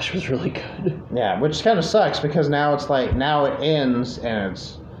The Flash was really good. yeah, which kind of sucks because now it's like, now it ends and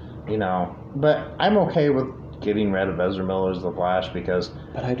it's, you know, but I'm okay with getting rid of Ezra Miller as The Flash because...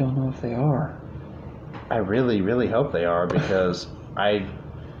 But I don't know if they are. I really, really hope they are because I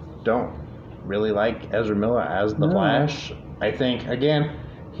don't really like Ezra Miller as The Flash. I think, again,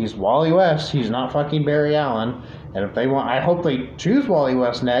 he's Wally West. He's not fucking Barry Allen. And if they want, I hope they choose Wally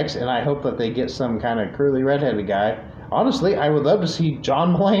West next, and I hope that they get some kind of curly redheaded guy. Honestly, I would love to see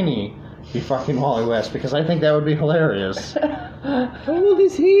John Mulaney be fucking Wally West because I think that would be hilarious. How old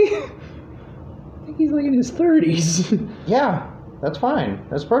is he? I think he's like in his 30s. Yeah, that's fine.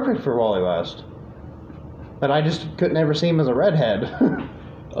 That's perfect for Wally West. But I just couldn't ever see him as a redhead.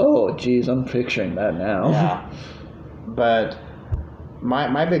 Oh, geez, I'm picturing that now. Yeah. But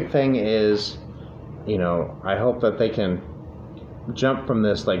my big thing is, you know, I hope that they can jump from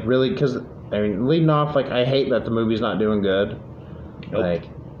this, like, really, because, I mean, leading off, like, I hate that the movie's not doing good. Nope. Like,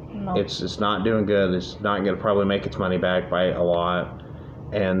 No. it's not doing good. It's not going to probably make its money back by a lot.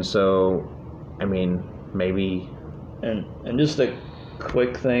 And so, I mean, maybe... And just a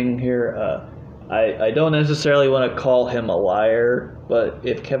quick thing here, I don't necessarily want to call him a liar, but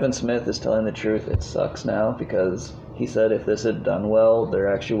if Kevin Smith is telling the truth, it sucks now, because he said if this had done well,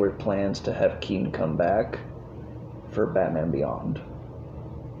 there actually were plans to have Keaton come back for Batman Beyond.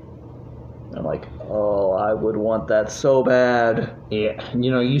 I'm like, oh, I would want that so bad. Yeah, you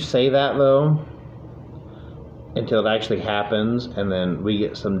know, you say that, though, until it actually happens, and then we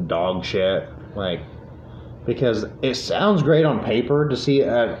get some dog shit, like... Because it sounds great on paper to see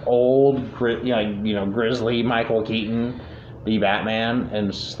an old, grizzly Michael Keaton be Batman, and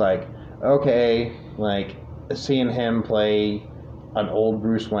it's just like, okay, like, seeing him play an old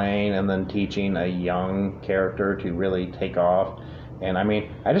Bruce Wayne and then teaching a young character to really take off. And, I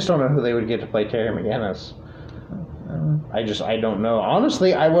mean, I just don't know who they would get to play Terry McGinnis. I don't know.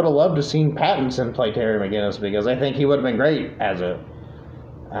 Honestly, I would have loved to seen Pattinson play Terry McGinnis because I think he would have been great as it.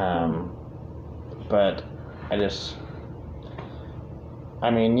 But...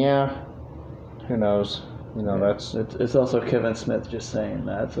 I mean, yeah, who knows? You know, that's... It's also Kevin Smith just saying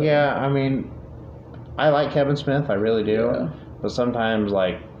that. So. Yeah, I mean, I like Kevin Smith, I really do. Yeah. But sometimes,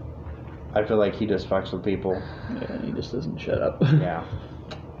 like, I feel like he just fucks with people. Yeah, he just doesn't shut up. Yeah.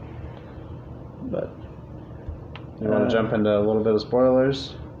 But... You want to jump into a little bit of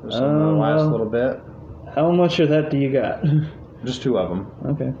spoilers? Or some of the last little bit? How much of that do you got? Just two of them.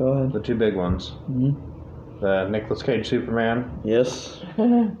 Okay, go ahead. The two big ones. Mm-hmm. The Nicolas Cage Superman. Yes.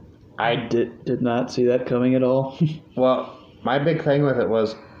 I did not see that coming at all. Well, my big thing with it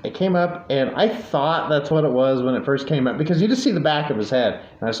was it came up, and I thought that's what it was when it first came up, because you just see the back of his head,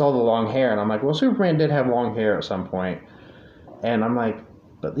 and I saw the long hair, and I'm like, well, Superman did have long hair at some point. And I'm like,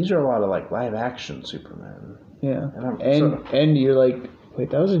 but these are a lot of, like, live-action Superman. Yeah. And and you're like, wait,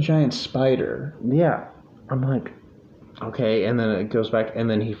 that was a giant spider. Yeah. I'm like... Okay, and then it goes back, and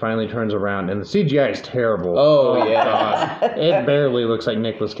then he finally turns around, and the CGI is terrible. Oh, yeah. God. It barely looks like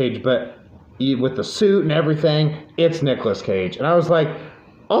Nicolas Cage, but with the suit and everything, it's Nicolas Cage. And I was like,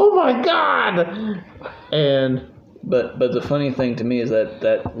 oh my God! And But the funny thing to me is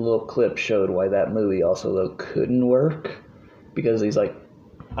that little clip showed why that movie also though couldn't work, because he's like,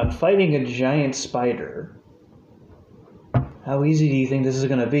 I'm fighting a giant spider. How easy do you think this is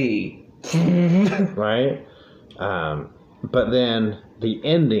gonna be? right? But then the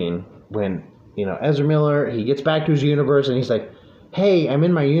ending, when, Ezra Miller, he gets back to his universe and he's like, hey, I'm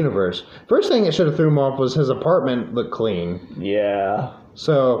in my universe. First thing that should have threw him off was his apartment looked clean. Yeah.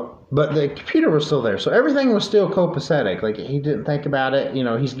 So, but the computer was still there. So everything was still copacetic. Like, he didn't think about it.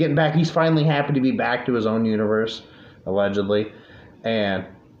 He's getting back. He's finally happy to be back to his own universe, allegedly. And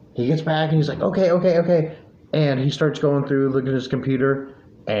he gets back and he's like, okay. And he starts going through, looking at his computer.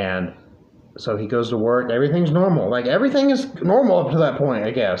 And so he goes to work. Everything's normal. Like, everything is normal up to that point,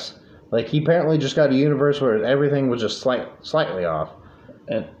 I guess. Like, he apparently just got a universe where everything was just slightly off.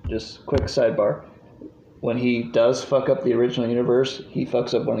 And just quick sidebar. When he does fuck up the original universe, he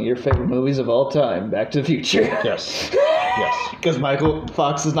fucks up one of your favorite movies of all time, Back to the Future. Yes. Yes. Because Michael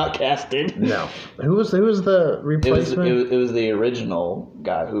Fox is not casted. No. Who was the replacement? It was the original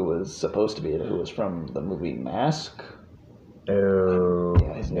guy who was supposed to be it, who was from the movie Mask. Oh,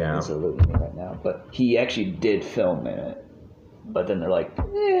 Yeah, his name is eluding me right now. But he actually did film in it. But then they're like,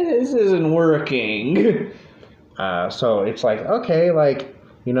 this isn't working. So it's like, okay, like,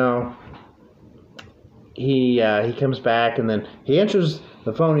 he comes back and then he answers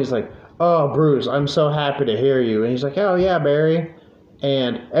the phone. He's like, oh, Bruce, I'm so happy to hear you. And he's like, oh, yeah, Barry.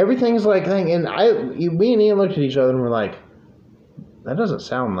 And everything's like, and me and Ian looked at each other and we're like, that doesn't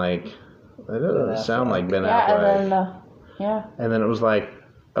sound like Ben Affleck. And then it was like,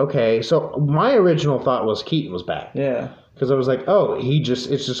 okay. So my original thought was Keaton was back. Yeah. Because I was like, oh,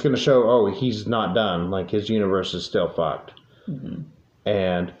 it's just going to show, oh, he's not done. Like, his universe is still fucked. Mm-hmm.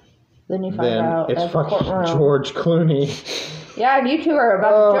 And then you find out it's at the fucking courtroom. George Clooney. Yeah, and you two are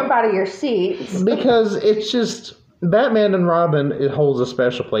about to jump out of your seats. Because it's just, Batman and Robin, it holds a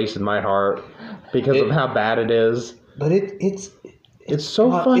special place in my heart because of how bad it is. But it's so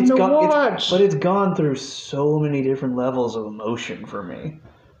fun to watch. But it's gone through so many different levels of emotion for me.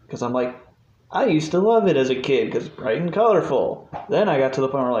 Because I'm like, I used to love it as a kid because bright and colorful. Then I got to the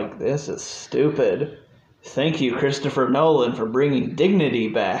point where like, this is stupid. Thank you, Christopher Nolan, for bringing dignity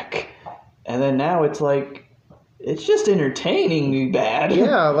back. And then now it's like, it's just entertainingly bad.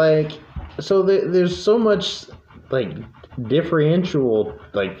 Yeah, like, so there's so much, like, differential,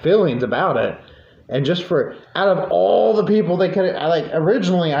 like, feelings about it. And just for, out of all the people they could,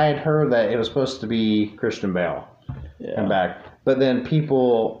 originally I had heard that it was supposed to be Christian Bale. Come back. But then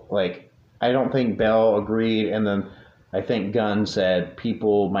people, like, I don't think Bell agreed, and then I think Gunn said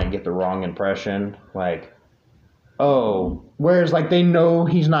people might get the wrong impression, like, oh, whereas, like, they know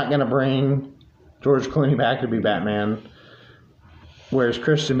he's not going to bring George Clooney back to be Batman, whereas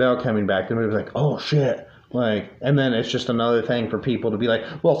Christian Bale coming back, the movie's like, oh, shit, like, and then it's just another thing for people to be like,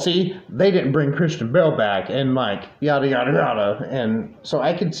 well, see, they didn't bring Christian Bale back, and, like, yada, yada, yada, and so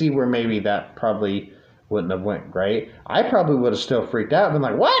I could see where maybe that probably wouldn't have went great. I probably would have still freaked out and been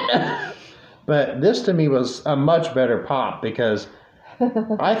like, what? But this to me was a much better pop because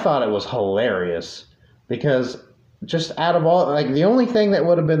I thought it was hilarious. Because just out of all, like, the only thing that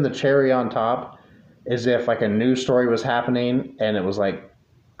would have been the cherry on top is if, like, a news story was happening and it was, like,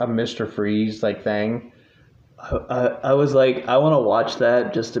 a Mr. Freeze, like, thing. I was like, I want to watch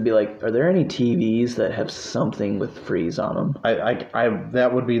that just to be like, are there any TVs that have something with Freeze on them? I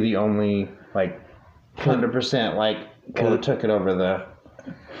that would be the only, like, 100%, like, took it over the...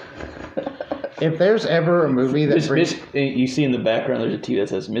 If there's ever a movie that you see in the background, there's a TV that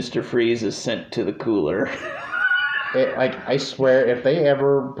says Mr. Freeze is sent to the cooler. I swear, if they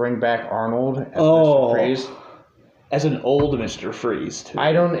ever bring back Arnold as Mr. Freeze, as an old Mr. Freeze, too.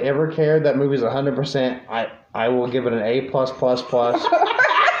 I don't ever care. That movie's 100%. I will give it an A+++.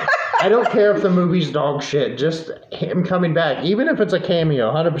 I don't care if the movie's dog shit. Just him coming back, even if it's a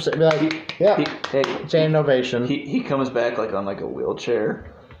cameo, 100%. Be like, yeah, it's an innovation. He comes back like on like a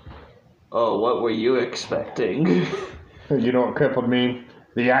wheelchair. Oh, what were you expecting? You know what crippled me?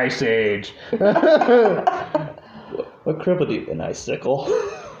 The Ice Age. What crippled you? An icicle.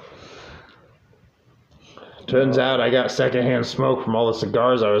 Turns out I got secondhand smoke from all the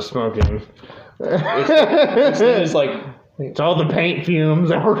cigars I was smoking. It's like, it's all the paint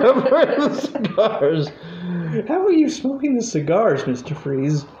fumes that were covering the cigars. How are you smoking the cigars, Mr.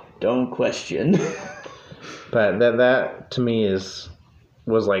 Freeze? Don't question. But that to me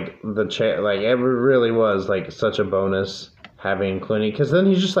was like it really was like such a bonus having Clooney, because then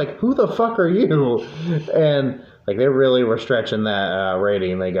he's just like, who the fuck are you? And like they really were stretching that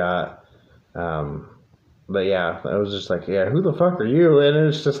rating they got. But yeah, I was just like, yeah, who the fuck are you? And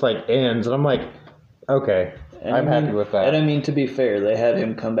it's just like ends, and I'm like, okay, And I'm I mean- happy with that. And I mean, to be fair, they had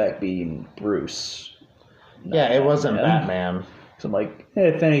him come back being Bruce. not Yeah, it wasn't Batman. Batman. So I'm like,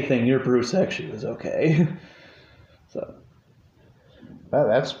 if anything, your Bruce actually was okay. So, Well,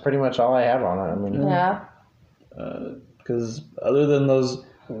 that's pretty much all I have on it. I mean, Yeah. because other than those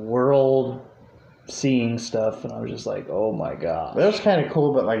world-seeing stuff, and I was just like, oh my god. it was kind of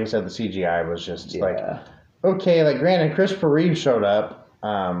cool, but like I said, the CGI was just like, Yeah. okay, like granted, Christopher Reeve showed up.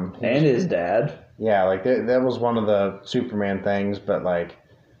 And his dad. Yeah, like that was one of the Superman things, but like,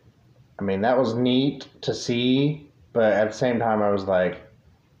 I mean, that was neat to see, but at the same time, I was like,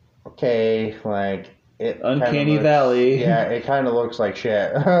 okay, like it kinda Uncanny looks- Valley. Yeah, it kind of looks like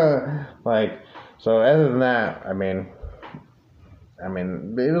shit. Like, so other than that, I mean,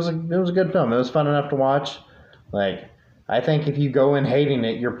 it was a good film. It was fun enough to watch. Like, I think if you go in hating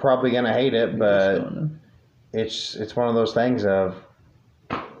it, you're probably gonna hate it, but it's one of those things of,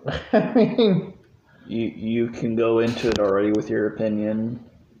 I mean. You can go into it already with your opinion.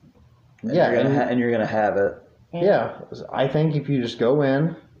 And Yeah, you're gonna and you're gonna have it. Yeah, I think if you just go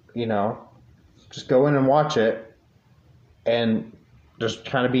in, just go in and watch it and just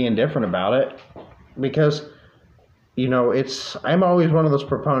kind of be indifferent about it because, I'm always one of those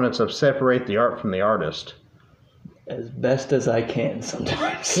proponents of separate the art from the artist. As best as I can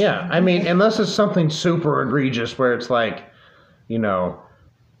sometimes. Yeah, I mean, unless it's something super egregious where it's like,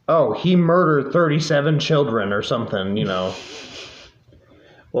 oh, he murdered 37 children or something,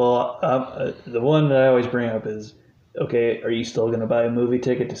 Well, the one that I always bring up is, okay, are you still going to buy a movie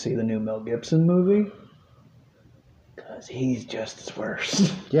ticket to see the new Mel Gibson movie? Because he's just as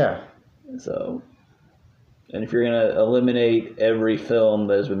worse. Yeah. So, and if you're going to eliminate every film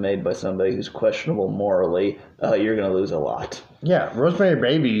that has been made by somebody who's questionable morally, you're going to lose a lot. Yeah, Rosemary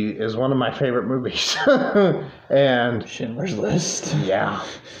Baby is one of my favorite movies. And, Schindler's List. yeah.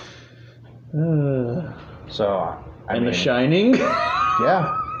 So, I And mean, The Shining.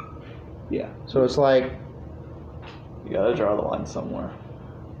 yeah. Yeah. So it's like, You got to draw the line somewhere.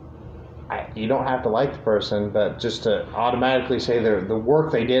 you don't have to like the person, but just to automatically say the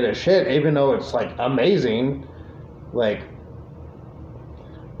work they did is shit, even though it's like amazing, like.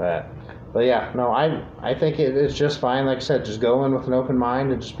 But yeah, no, I think it is just fine. Like I said, just go in with an open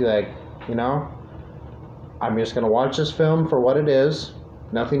mind and just be like, I'm just gonna watch this film for what it is,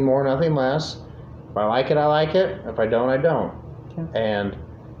 nothing more, nothing less. If I like it, I like it. If I don't, I don't. Yeah. And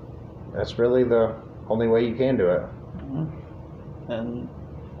that's really the only way you can do it. And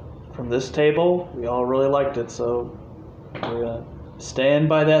from this table, we all really liked it, so we're gonna stand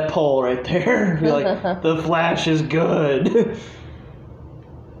by that poll right there. Be like, The Flash is good.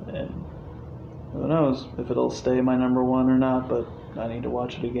 And who knows if it'll stay my number one or not, but I need to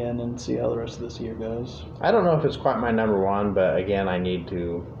watch it again and see how the rest of this year goes. I don't know if it's quite my number one, but again, I need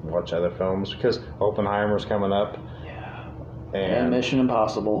to watch other films because Oppenheimer's coming up. Yeah. And And Mission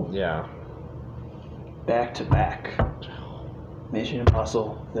Impossible, yeah. back to back. Mission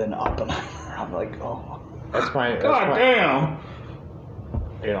Impossible, then Oppenheimer. I'm like, oh. That's my damn!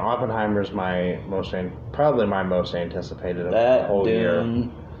 Oppenheimer's probably my most anticipated of the That whole year.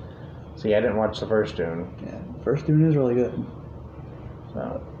 Dune. See, I didn't watch the first Dune. Yeah, first Dune is really good.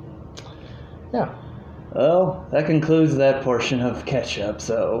 So yeah. Well, that concludes that portion of catch up,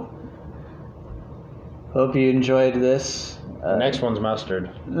 so hope you enjoyed this. The next one's mustard.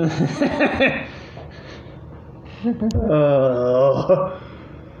 Oh.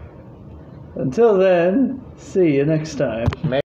 Until then, see you next time.